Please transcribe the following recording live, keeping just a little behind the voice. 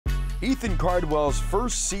Ethan Cardwell's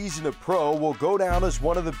first season of pro will go down as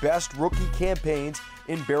one of the best rookie campaigns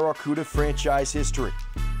in Barracuda franchise history.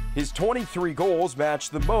 His 23 goals match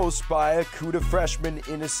the most by a Cuda freshman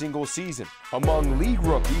in a single season. Among league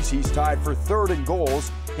rookies, he's tied for third in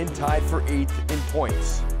goals and tied for 8th in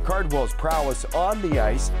points. Cardwell's prowess on the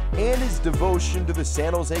ice and his devotion to the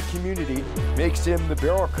San Jose community makes him the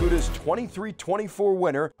Barracuda's 23-24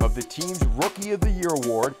 winner of the team's Rookie of the Year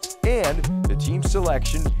award and the team's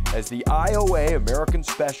selection as the IOA American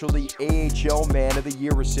Specialty AHL Man of the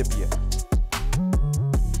Year recipient.